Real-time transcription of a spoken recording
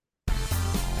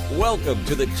Welcome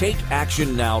to the Take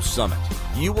Action Now Summit.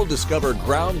 You will discover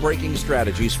groundbreaking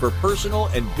strategies for personal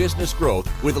and business growth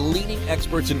with leading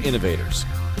experts and innovators.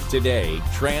 Today,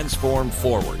 transform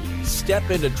forward. Step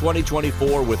into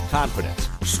 2024 with confidence.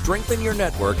 Strengthen your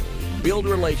network, build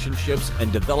relationships,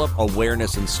 and develop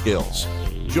awareness and skills.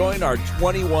 Join our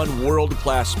 21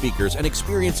 world-class speakers and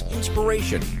experience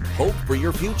inspiration, hope for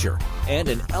your future, and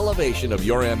an elevation of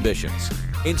your ambitions.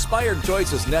 Inspired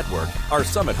Choices Network, our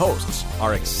summit hosts,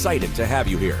 are excited to have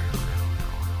you here.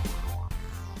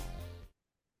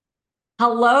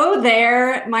 Hello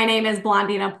there. My name is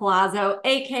Blondina Polazzo,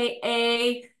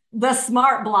 aka the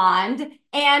Smart Blonde.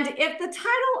 And if the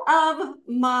title of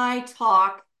my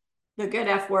talk, the good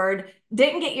F word,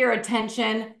 didn't get your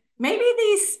attention, maybe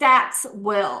these stats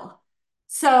will.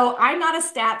 So I'm not a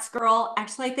stats girl.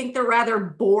 Actually, I think they're rather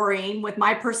boring with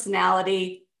my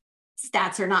personality.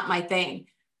 Stats are not my thing.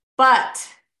 But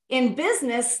in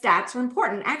business, stats are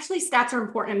important. Actually, stats are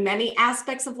important in many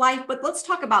aspects of life, but let's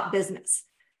talk about business.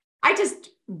 I just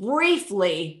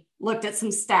briefly looked at some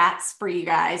stats for you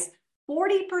guys.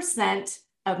 40%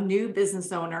 of new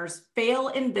business owners fail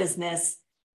in business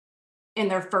in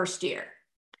their first year.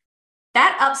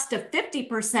 That ups to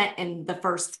 50% in the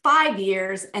first 5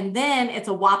 years, and then it's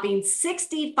a whopping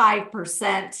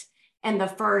 65% in the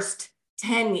first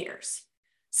 10 years.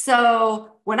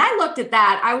 So when I looked at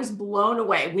that, I was blown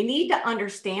away. We need to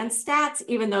understand stats,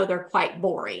 even though they're quite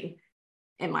boring,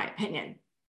 in my opinion.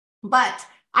 But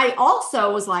I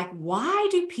also was like, why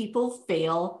do people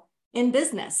fail in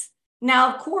business?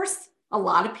 Now, of course, a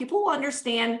lot of people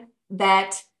understand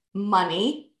that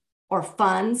money or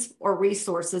funds or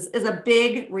resources is a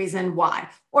big reason why,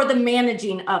 or the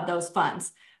managing of those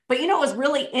funds. But you know, what was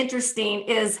really interesting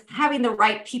is having the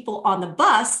right people on the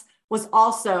bus was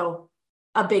also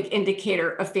a big indicator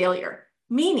of failure,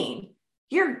 meaning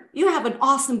you have an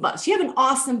awesome bus, you have an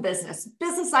awesome business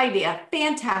idea,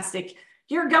 fantastic.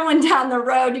 You're going down the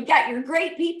road, you got your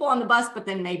great people on the bus, but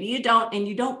then maybe you don't, and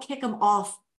you don't kick them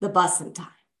off the bus in time.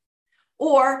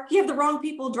 Or you have the wrong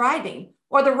people driving,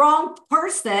 or the wrong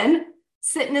person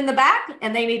sitting in the back,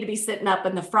 and they need to be sitting up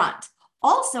in the front.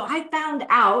 Also, I found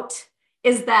out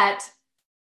is that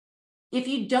if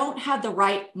you don't have the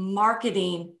right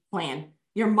marketing plan,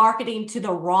 you're marketing to the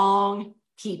wrong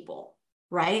people,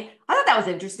 right? I thought that was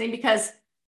interesting because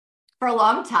for a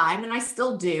long time, and I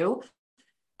still do,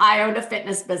 I owned a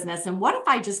fitness business. And what if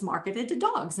I just marketed to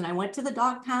dogs? And I went to the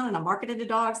dog pound and I marketed to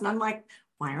dogs. And I'm like,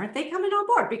 why aren't they coming on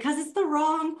board? Because it's the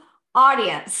wrong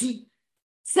audience.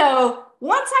 So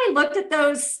once I looked at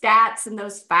those stats and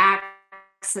those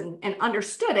facts and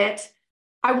understood it,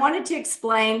 I wanted to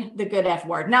explain the good F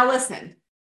word. Now listen,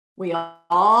 we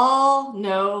all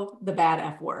know the bad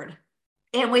F word.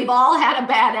 And we've all had a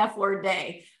bad F word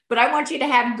day. But I want you to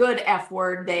have good F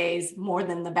word days more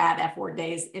than the bad F word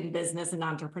days in business and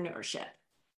entrepreneurship.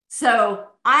 So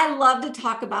I love to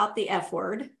talk about the F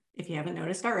word, if you haven't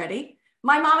noticed already.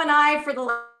 My mom and I, for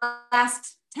the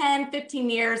last 10, 15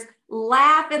 years,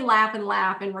 laugh and laugh and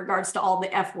laugh in regards to all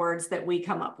the F words that we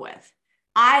come up with.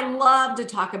 I love to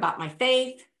talk about my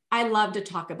faith. I love to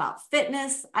talk about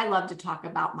fitness. I love to talk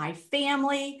about my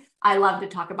family. I love to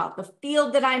talk about the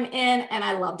field that I'm in. And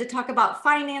I love to talk about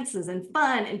finances and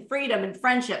fun and freedom and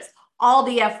friendships, all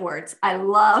the F words. I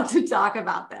love to talk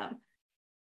about them.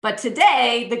 But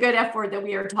today, the good F word that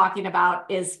we are talking about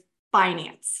is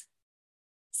finance.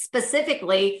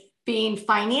 Specifically, being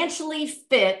financially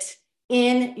fit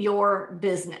in your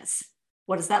business.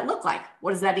 What does that look like?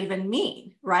 What does that even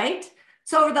mean, right?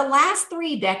 So over the last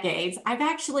 3 decades, I've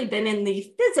actually been in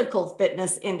the physical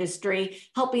fitness industry,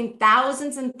 helping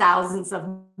thousands and thousands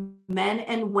of men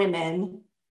and women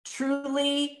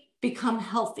truly become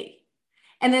healthy.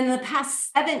 And in the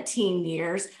past 17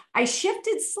 years, I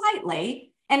shifted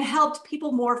slightly and helped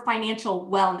people more financial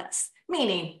wellness,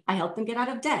 meaning I helped them get out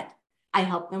of debt. I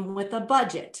helped them with a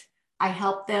budget. I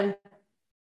helped them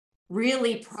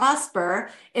really prosper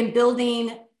in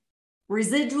building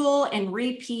residual and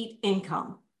repeat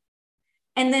income.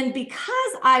 And then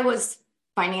because I was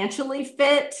financially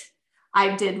fit,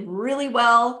 I did really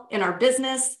well in our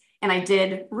business and I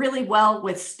did really well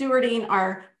with stewarding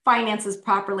our finances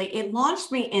properly. It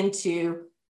launched me into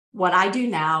what I do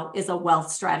now is a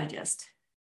wealth strategist.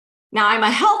 Now I'm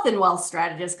a health and wealth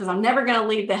strategist because I'm never going to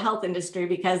leave the health industry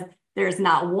because there's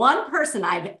not one person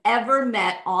I've ever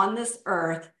met on this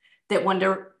earth that wanted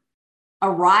to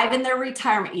arrive in their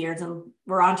retirement years, and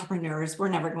we're entrepreneurs, we're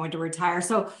never going to retire.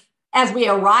 So as we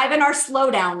arrive in our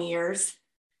slowdown years,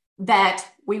 that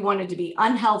we wanted to be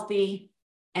unhealthy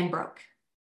and broke.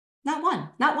 Not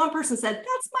one person said,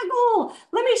 that's my goal.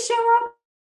 Let me show up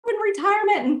in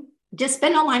retirement and just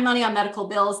spend all my money on medical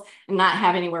bills and not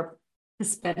have anywhere to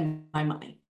spend my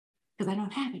money because I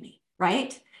don't have any,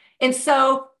 right? And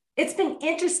so it's been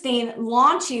interesting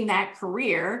launching that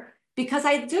career because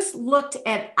I just looked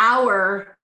at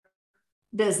our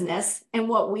business and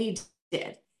what we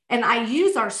did. And I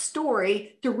use our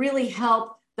story to really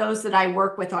help those that I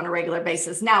work with on a regular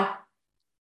basis. Now,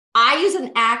 I use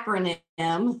an acronym,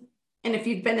 and if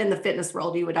you've been in the fitness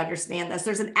world, you would understand this.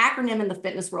 There's an acronym in the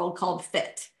fitness world called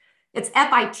FIT. It's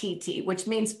FITT, which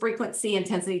means frequency,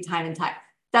 intensity, time, and type.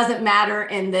 Doesn't matter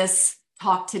in this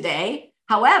talk today.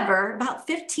 However, about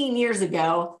 15 years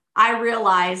ago, I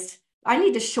realized I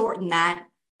need to shorten that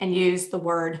and use the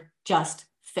word just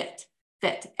FIT.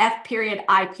 FIT, F period,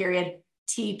 I period,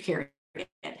 T period.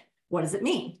 What does it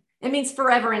mean? It means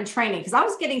forever in training, because I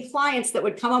was getting clients that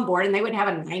would come on board and they would have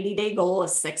a 90-day goal, a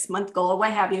 6-month goal,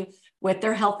 what have you, with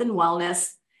their health and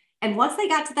wellness. And once they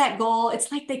got to that goal,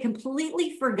 it's like they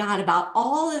completely forgot about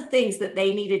all the things that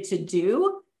they needed to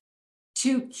do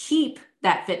to keep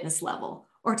that fitness level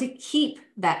or to keep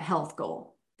that health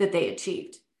goal that they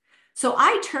achieved. So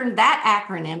I turned that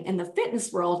acronym in the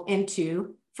fitness world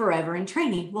into forever in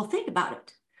training. Well, think about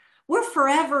it. We're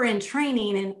forever in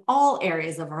training in all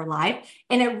areas of our life.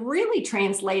 And it really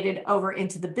translated over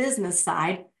into the business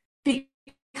side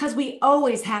because we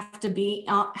always have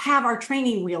to have our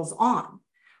training wheels on.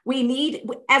 We need,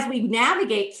 as we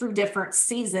navigate through different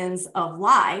seasons of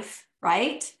life,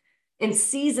 right? And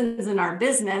seasons in our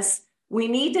business, we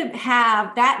need to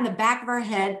have that in the back of our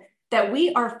head that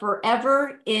we are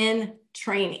forever in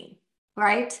training,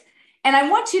 right? And I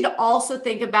want you to also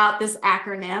think about this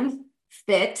acronym,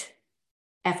 FIT,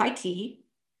 F-I-T,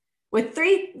 with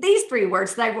these three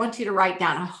words that I want you to write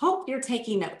down. I hope you're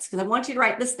taking notes because I want you to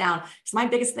write this down. Because my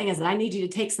biggest thing is that I need you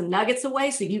to take some nuggets away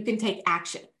so you can take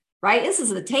action, right? This is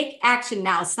the Take Action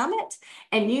Now Summit,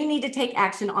 and you need to take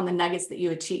action on the nuggets that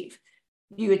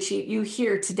you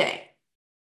hear today.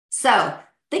 So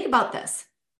think about this.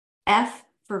 F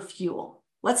for fuel.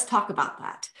 Let's talk about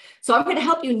that. So I'm going to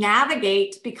help you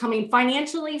navigate becoming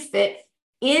financially fit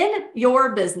in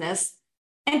your business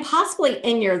and possibly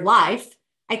in your life.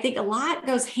 I think a lot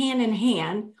goes hand in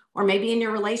hand, or maybe in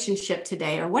your relationship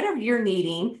today, or whatever you're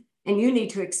needing and you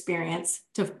need to experience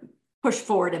to push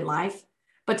forward in life.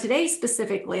 But today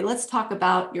specifically, let's talk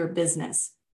about your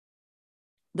business,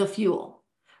 the fuel,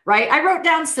 right? I wrote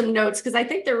down some notes because I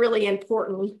think they're really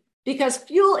important, because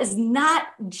fuel is not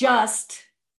just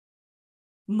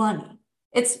money.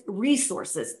 It's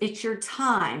resources. It's your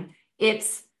time.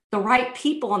 It's the right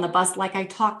people on the bus, like I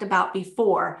talked about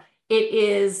before.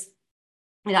 It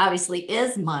obviously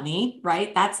is money,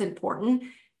 right? That's important.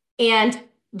 And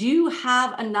do you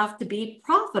have enough to be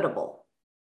profitable,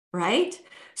 right?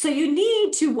 So you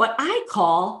need to, what I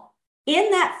call,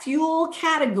 in that fuel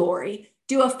category,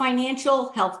 do a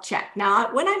financial health check.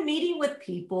 Now, when I'm meeting with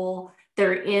people that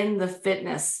are in the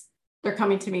fitness, they're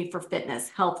coming to me for fitness,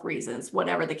 health reasons,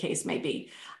 whatever the case may be,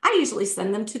 I usually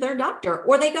send them to their doctor,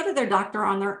 or they go to their doctor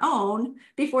on their own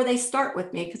before they start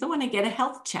with me, because I want to get a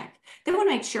health check. They want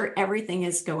to make sure everything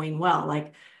is going well.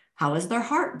 Like, how is their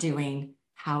heart doing?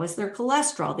 How is their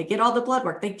cholesterol? They get all the blood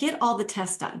work. They get all the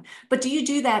tests done. But do you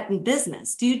do that in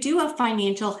business? Do you do a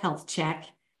financial health check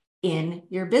in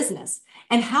your business?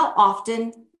 And how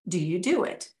often do you do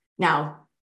it? Now,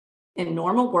 in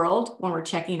normal world, when we're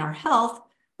checking our health,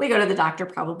 we go to the doctor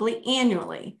probably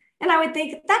annually. And I would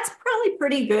think that's probably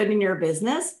pretty good in your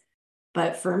business.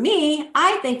 But for me,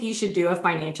 I think you should do a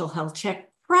financial health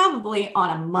check probably on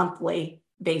a monthly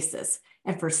basis.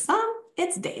 And for some,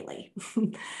 it's daily.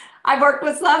 I've worked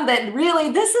with some that really,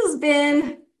 this has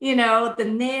been, the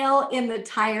nail in the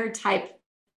tire type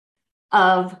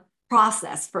of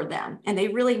process for them. And they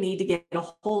really need to get a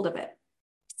hold of it.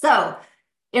 So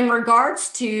in regards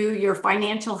to your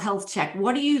financial health check,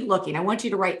 what are you looking? I want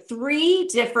you to write 3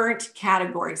 different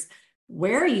categories.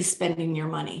 Where are you spending your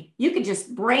money? You could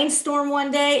just brainstorm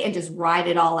one day and just write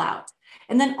it all out.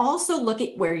 And then also look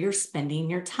at where you're spending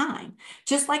your time.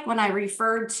 Just like when I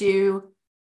referred to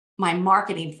my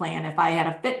marketing plan, if I had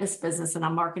a fitness business and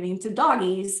I'm marketing to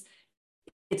doggies,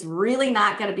 it's really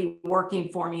not going to be working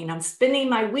for me. And I'm spinning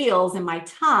my wheels and my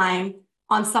time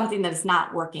on something that is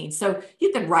not working. So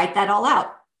you could write that all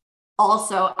out.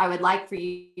 Also, I would like for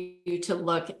you to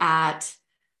look at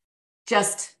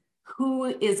just who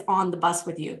is on the bus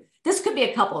with you. This could be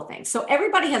a couple of things. So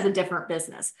everybody has a different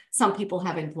business. Some people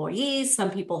have employees, some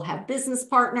people have business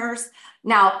partners.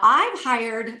 Now, I've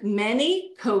hired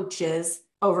many coaches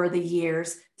over the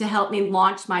years to help me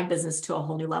launch my business to a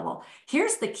whole new level.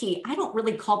 Here's the key. I don't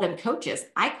really call them coaches.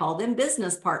 I call them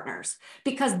business partners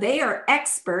because they are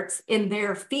experts in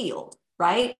their field,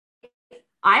 right?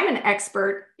 I'm an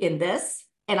expert in this,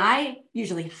 and I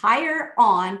usually hire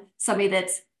on somebody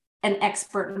that's an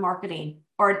expert in marketing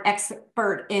or an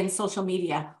expert in social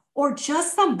media, or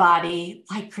just somebody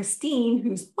like Christine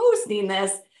who's posting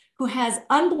this, who has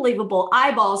unbelievable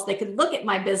eyeballs. They could look at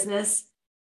my business,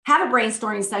 have a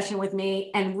brainstorming session with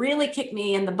me, and really kick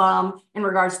me in the bum in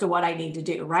regards to what I need to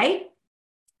do, right?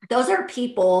 Those are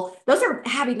people, those are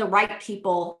having the right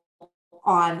people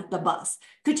on the bus.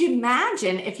 Could you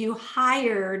imagine if you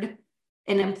hired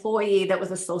an employee that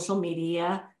was a social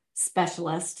media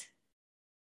specialist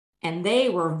and they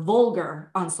were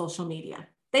vulgar on social media?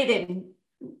 They didn't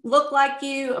look like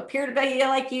you, appear to be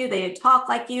like you, they didn't talk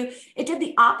like you. It did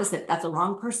the opposite. That's the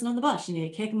wrong person on the bus. You need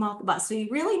to kick them off the bus. So you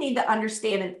really need to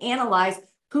understand and analyze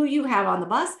who you have on the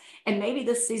bus. And maybe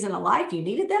this season of life, you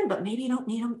needed them, but maybe you don't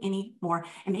need them anymore.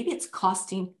 And maybe it's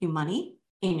costing you money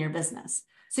in your business.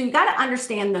 So you got to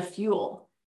understand the fuel.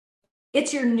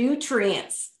 It's your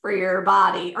nutrients for your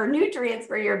body or nutrients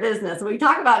for your business. When we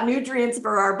talk about nutrients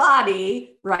for our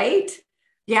body, right?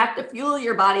 You have to fuel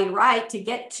your body right to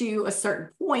get to a certain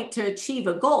point to achieve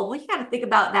a goal. Well, you got to think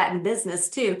about that in business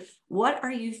too. What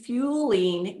are you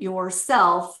fueling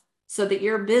yourself so that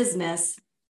your business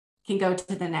can go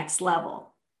to the next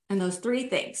level? And those three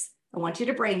things, I want you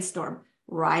to brainstorm,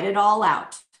 write it all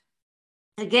out.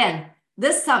 Again,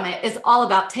 this summit is all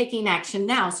about taking action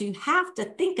now. So you have to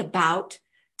think about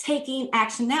taking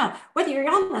action now. Whether you're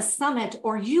on the summit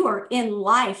or you are in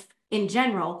life in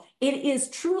general, it is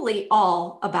truly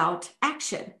all about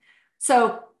action.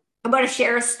 So I'm going to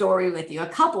share a story with you, a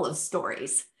couple of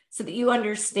stories, so that you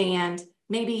understand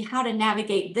maybe how to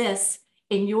navigate this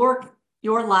in your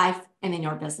life and in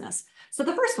your business. So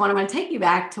the first one, I'm going to take you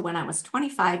back to when I was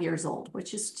 25 years old,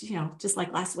 which is, just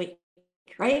like last week,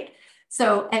 right?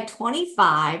 So at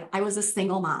 25, I was a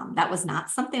single mom. That was not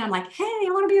something I'm like, hey, I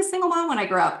want to be a single mom when I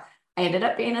grow up. I ended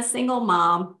up being a single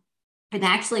mom. And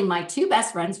actually, my two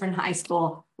best friends from high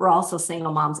school were also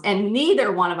single moms. And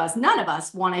none of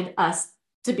us wanted us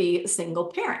to be a single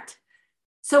parent.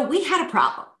 So we had a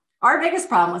problem. Our biggest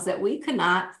problem was that we could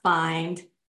not find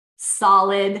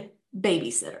solid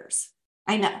babysitters.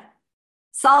 I know.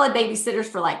 Solid babysitters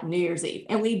for like New Year's Eve.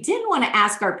 And we didn't want to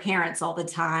ask our parents all the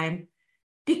time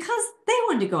because they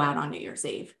wanted to go out on New Year's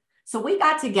Eve. So we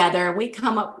got together, we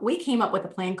came up with a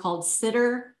plan called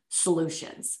Sitter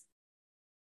Solutions.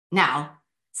 Now,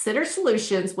 Sitter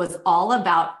Solutions was all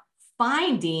about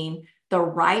finding the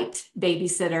right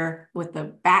babysitter with the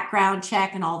background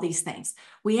check and all these things.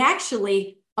 We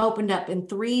actually opened up in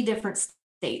 3 different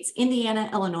states, Indiana,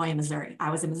 Illinois, and Missouri.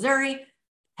 I was in Missouri,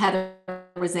 Heather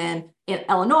was in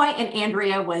Illinois, and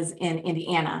Andrea was in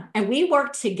Indiana. And we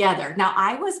worked together. Now,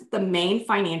 I was the main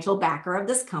financial backer of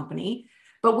this company,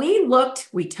 but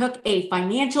we took a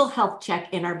financial health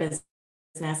check in our business,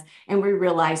 and we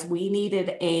realized we needed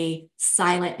a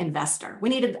silent investor. We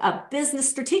needed a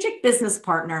strategic business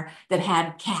partner that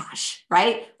had cash,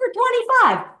 right? We're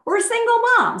 25, we're single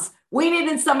moms. We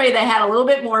needed somebody that had a little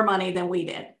bit more money than we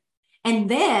did. And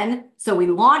then, so we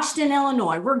launched in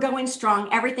Illinois. We're going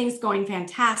strong. Everything's going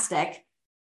fantastic.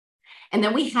 And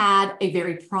then we had a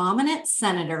very prominent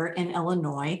senator in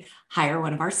Illinois hire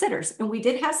one of our sitters. And we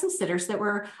did have some sitters that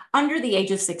were under the age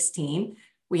of 16.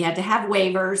 We had to have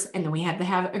waivers, and then we had to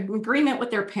have an agreement with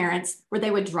their parents where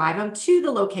they would drive them to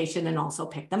the location and also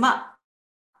pick them up.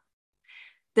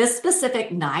 This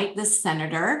specific night, this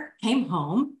senator came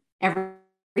home.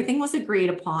 Everything was agreed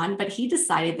upon, but he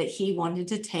decided that he wanted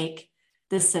to take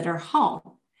the sitter home.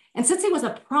 And since he was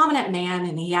a prominent man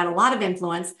and he had a lot of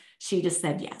influence, she just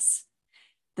said yes.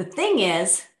 The thing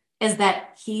is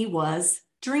that he was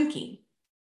drinking.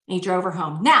 And he drove her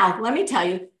home. Now, let me tell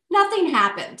you, nothing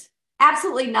happened.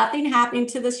 Absolutely nothing happened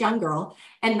to this young girl,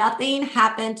 and nothing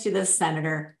happened to this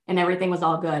senator, and everything was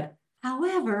all good.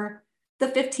 However, the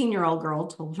 15-year-old girl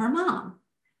told her mom,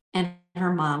 and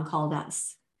her mom called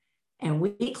us. And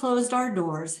we closed our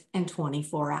doors in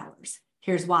 24 hours.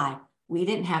 Here's why. We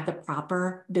didn't have the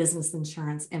proper business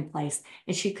insurance in place,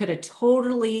 and she could have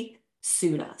totally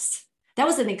sued us. That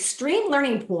was an extreme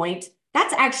learning point.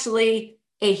 That's actually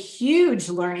a huge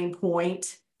learning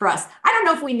point for us. I don't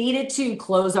know if we needed to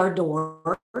close our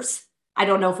doors. I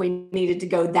don't know if we needed to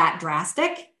go that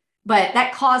drastic, but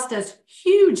that cost us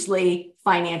hugely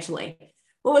financially.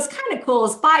 What was kind of cool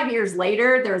is 5 years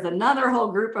later, there was another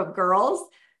whole group of girls.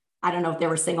 I don't know if they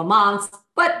were single moms,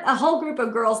 but a whole group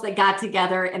of girls that got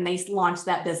together and they launched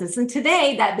that business. And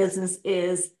today that business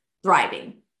is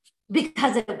thriving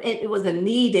because it was a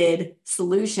needed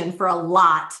solution for a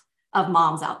lot of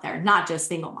moms out there, not just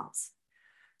single moms.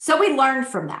 So we learned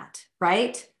from that,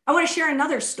 right? I want to share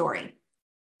another story.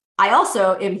 I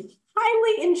also am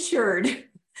highly insured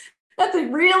That's a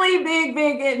really big,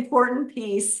 big, important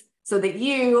piece so that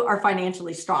you are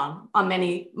financially strong on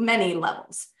many, many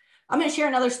levels. I'm going to share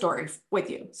another story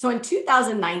with you. So in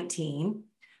 2019,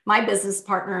 my business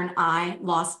partner and I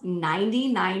lost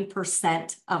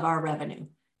 99% of our revenue.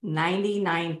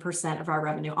 99% of our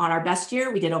revenue. On our best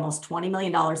year, we did almost $20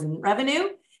 million in revenue.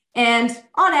 And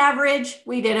on average,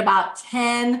 we did about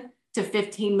 $10 to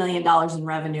 $15 million in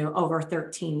revenue over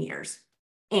 13 years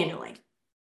annually,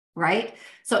 right?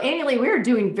 So annually, we were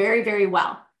doing very, very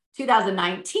well.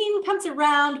 2019 comes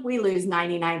around, we lose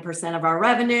 99% of our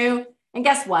revenue. And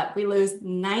guess what? We lose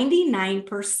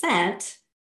 99%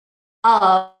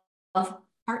 of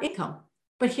our income.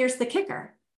 But here's the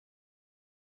kicker.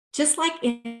 Just like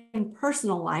in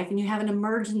personal life, and you have an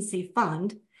emergency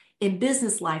fund, in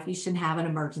business life, you should have an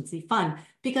emergency fund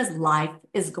because life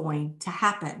is going to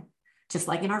happen. Just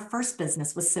like in our first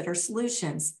business with Sitter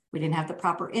Solutions, we didn't have the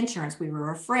proper insurance. We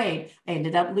were afraid. I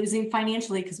ended up losing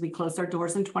financially because we closed our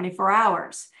doors in 24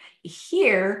 hours.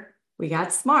 Here, we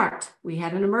got smart. We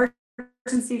had an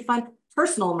emergency fund,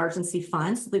 personal emergency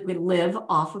fund, so that we could live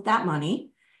off of that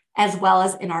money, as well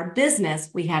as in our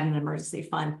business, we had an emergency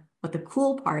fund. But the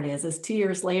cool part is 2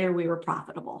 years later, we were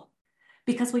profitable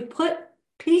because we put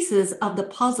pieces of the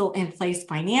puzzle in place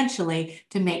financially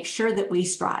to make sure that we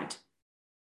strived,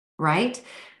 right?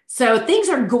 So things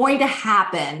are going to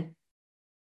happen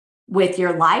with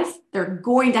your life. They're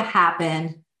going to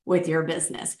happen with your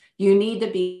business. You need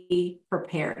to be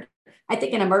prepared. I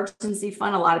think an emergency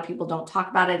fund, a lot of people don't talk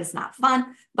about it. It's not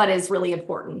fun, but it's really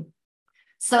important.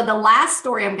 So the last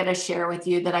story I'm going to share with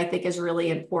you that I think is really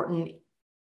important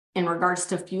in regards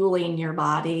to fueling your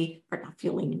body, or not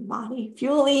fueling your body,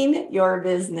 fueling your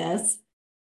business,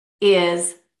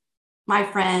 is my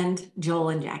friend Joel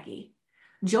and Jackie.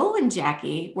 Joel and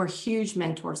Jackie were huge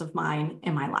mentors of mine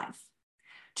in my life.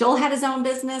 Joel had his own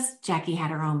business. Jackie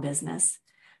had her own business.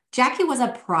 Jackie was a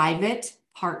private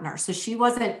partner. So she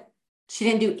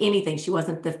didn't do anything. She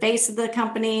wasn't the face of the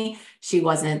company. She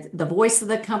wasn't the voice of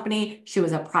the company. She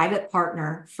was a private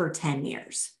partner for 10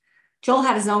 years. Joel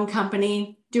had his own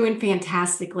company, doing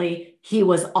fantastically. He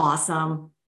was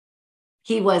awesome.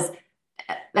 He was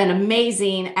an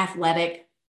amazing athletic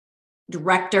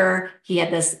director. He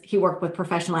worked with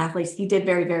professional athletes. He did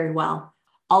very, very well.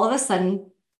 All of a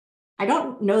sudden, I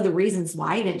don't know the reasons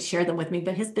why he didn't share them with me,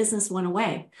 but his business went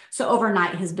away. So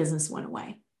overnight, his business went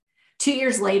away. 2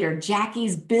 years later,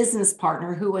 Jackie's business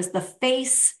partner, who was the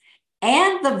face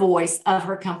and the voice of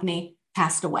her company,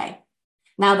 passed away.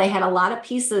 Now, they had a lot of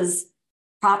pieces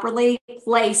properly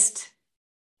placed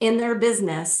in their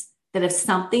business that if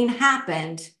something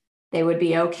happened, they would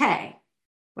be okay.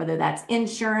 Whether that's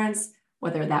insurance,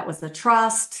 whether that was the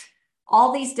trust,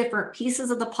 all these different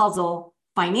pieces of the puzzle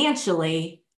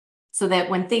financially, so that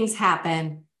when things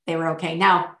happen, they were okay.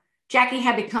 Now, Jackie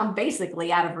had to come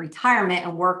basically out of retirement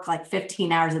and work like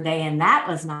 15 hours a day, and that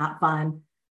was not fun,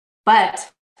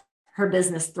 but her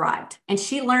business thrived, and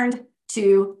she learned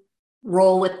to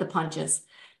roll with the punches.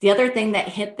 The other thing that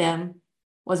hit them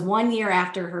was 1 year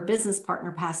after her business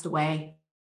partner passed away,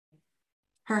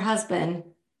 her husband,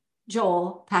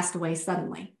 Joel, passed away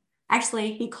suddenly.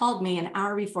 Actually, he called me an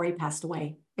hour before he passed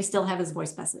away. I still have his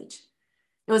voice message.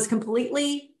 It was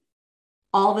completely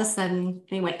all of a sudden,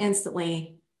 he went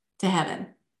instantly to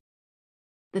heaven.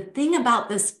 The thing about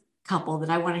this couple that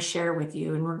I want to share with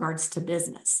you in regards to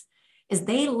business is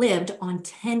they lived on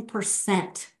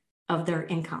 10% of their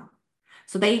income.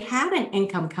 So they had an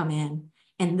income come in,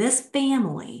 and this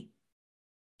family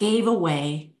gave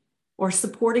away or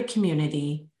supported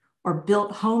community or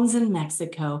built homes in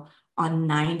Mexico on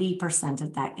 90%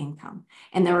 of that income.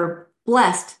 And they were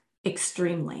blessed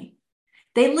extremely.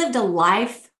 They lived a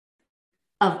life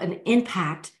of an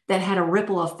impact that had a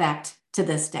ripple effect to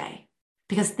this day,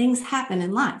 because things happen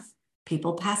in life.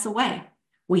 People pass away.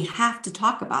 We have to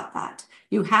talk about that.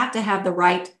 You have to have the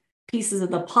right pieces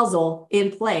of the puzzle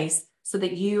in place so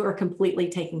that you are completely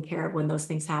taken care of when those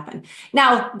things happen.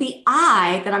 Now, the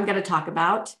I that I'm going to talk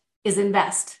about is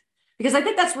invest, because I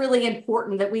think that's really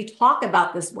important that we talk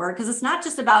about this word, because it's not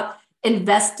just about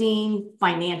investing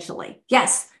financially.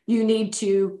 Yes, you need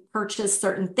to purchase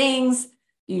certain things.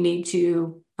 You need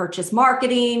to purchase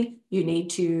marketing. You need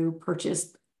to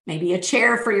purchase maybe a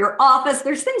chair for your office.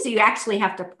 There's things that you actually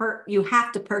have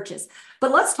to purchase.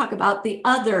 But let's talk about the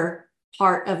other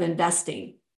part of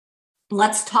investing.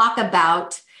 Let's talk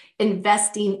about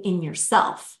investing in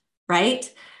yourself,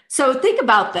 right? So think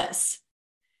about this.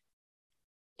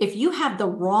 If you have the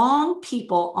wrong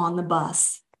people on the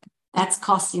bus, that's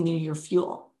costing you your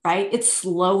fuel, right? It's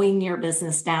slowing your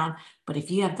business down. But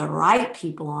if you have the right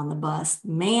people on the bus,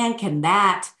 man, can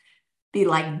that be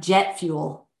like jet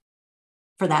fuel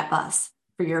for that bus,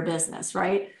 for your business,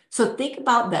 right? So think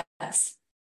about this.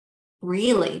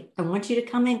 Really, I want you to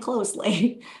come in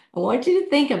closely. I want you to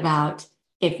think about,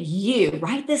 if you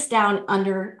write this down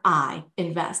under I,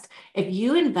 invest. If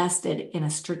you invested in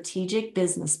a strategic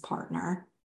business partner,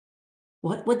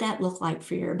 what would that look like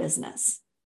for your business,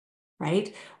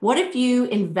 right? What if you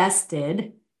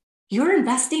invested, you're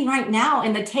investing right now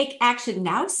in the Take Action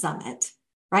Now Summit,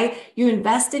 right? You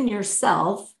invest in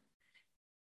yourself,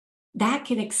 that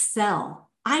can excel.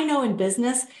 I know in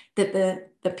business that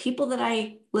the people that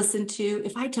I listen to,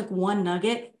 if I took one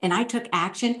nugget and I took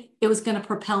action, it was going to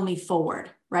propel me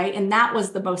forward, right? And that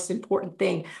was the most important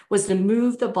thing, was to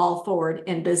move the ball forward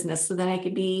in business so that I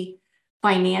could be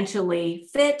financially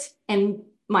fit and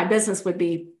my business would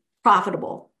be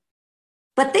profitable.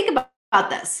 But think about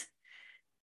this.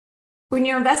 When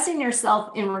you're investing in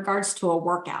yourself in regards to a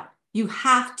workout, you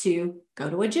have to go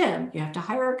to a gym. You have to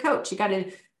hire a coach. You got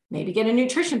to maybe get a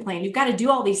nutrition plan. You've got to do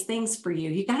all these things for you.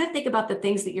 You got to think about the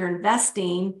things that you're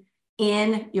investing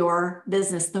in your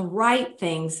business, the right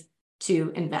things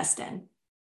to invest in.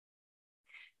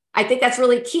 I think that's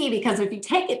really key, because if you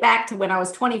take it back to when I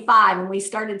was 25 and we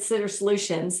started Sitter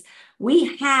Solutions,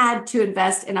 we had to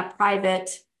invest in a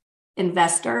private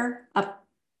investor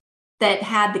that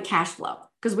had the cash flow,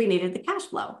 because we needed the cash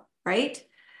flow, right?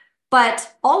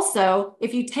 But also,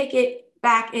 if you take it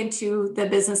back into the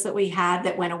business that we had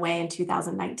that went away in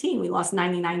 2019, we lost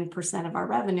 99% of our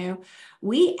revenue.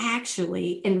 We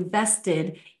actually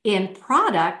invested in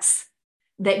products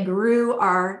that grew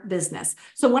our business.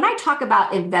 So when I talk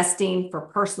about investing for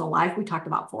personal life, we talked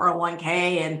about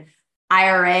 401k and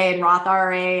IRA and Roth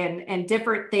IRA and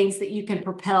different things that you can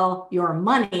propel your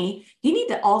money. You need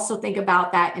to also think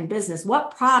about that in business.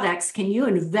 What products can you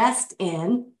invest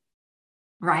in,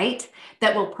 right,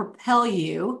 that will propel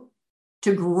you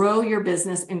to grow your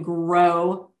business and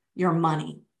grow your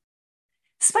money?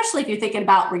 Especially if you're thinking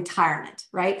about retirement,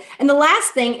 right? And the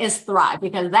last thing is thrive,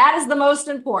 because that is the most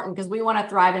important, because we want to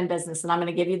thrive in business. And I'm going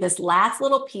to give you this last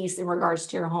little piece in regards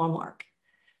to your homework.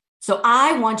 So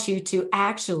I want you to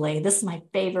actually, this is my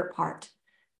favorite part.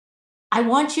 I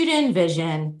want you to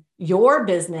envision your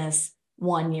business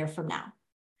 1 year from now.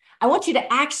 I want you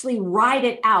to actually write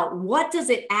it out. What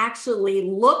does it actually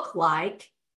look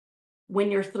like when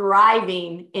you're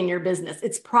thriving in your business?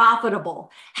 It's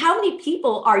profitable. How many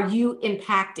people are you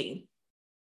impacting?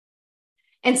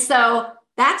 And so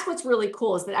that's what's really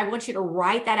cool, is that I want you to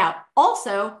write that out.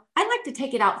 Also, I like to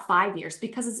take it out 5 years,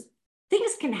 because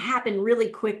things can happen really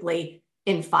quickly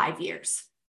in 5 years.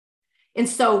 And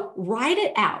so write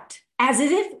it out as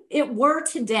if it were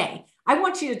today. I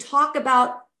want you to talk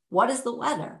about, what is the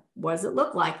weather? What does it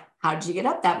look like? How did you get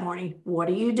up that morning? What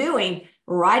are you doing?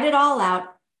 Write it all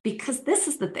out. Because this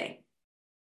is the thing.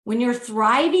 When you're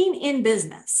thriving in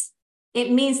business,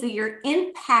 it means that you're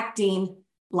impacting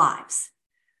lives.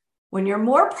 When you're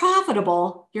more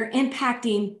profitable, you're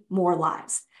impacting more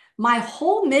lives. My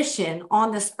whole mission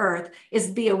on this earth is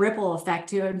to be a ripple effect,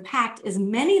 to impact as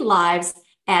many lives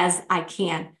as I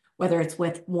can, whether it's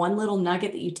with one little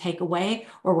nugget that you take away,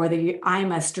 or whether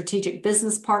I'm a strategic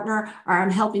business partner, or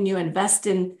I'm helping you invest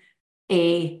in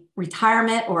a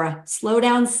retirement or a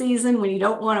slowdown season when you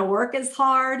don't want to work as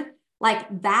hard.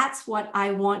 Like, that's what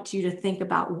I want you to think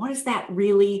about. What does that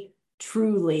really,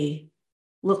 truly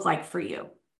look like for you?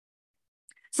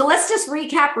 So let's just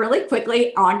recap really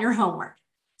quickly on your homework.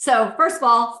 So first of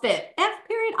all, fit, F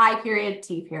period, I period,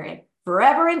 T period.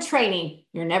 Forever in training.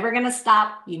 You're never going to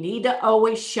stop. You need to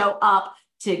always show up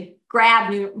to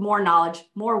grab more knowledge,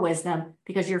 more wisdom,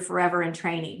 because you're forever in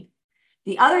training.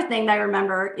 The other thing that I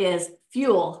remember is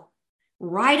fuel.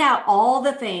 Write out all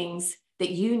the things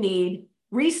that you need,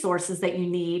 resources that you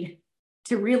need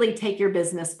to really take your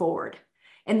business forward.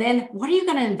 And then what are you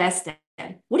going to invest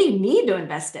in? What do you need to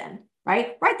invest in,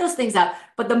 right? Write those things out.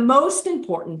 But the most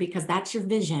important, because that's your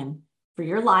vision for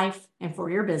your life and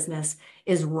for your business,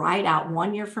 is write out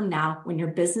 1 year from now, when your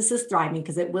business is thriving,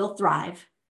 because it will thrive.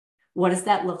 What does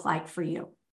that look like for you?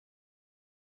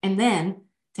 And then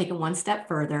take it one step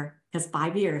further, because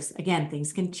 5 years, again,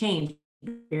 things can change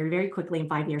very, very quickly in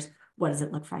 5 years. What does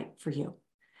it look like for you?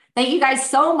 Thank you guys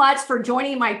so much for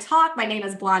joining my talk. My name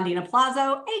is Blondina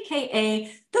Polazzo,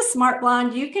 AKA The Smart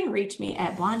Blonde. You can reach me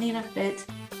at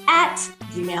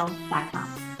blondinafit@gmail.com.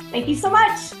 Thank you so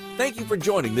much. Thank you for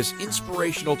joining this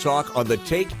inspirational talk on the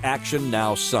Take Action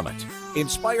Now Summit.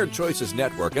 Inspired Choices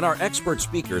Network and our expert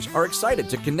speakers are excited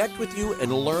to connect with you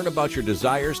and learn about your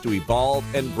desires to evolve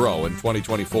and grow in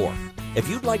 2024. If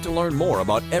you'd like to learn more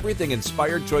about everything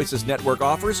Inspired Choices Network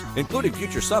offers, including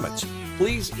future summits,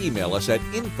 please email us at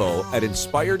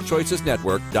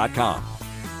info@inspiredchoicesnetwork.com.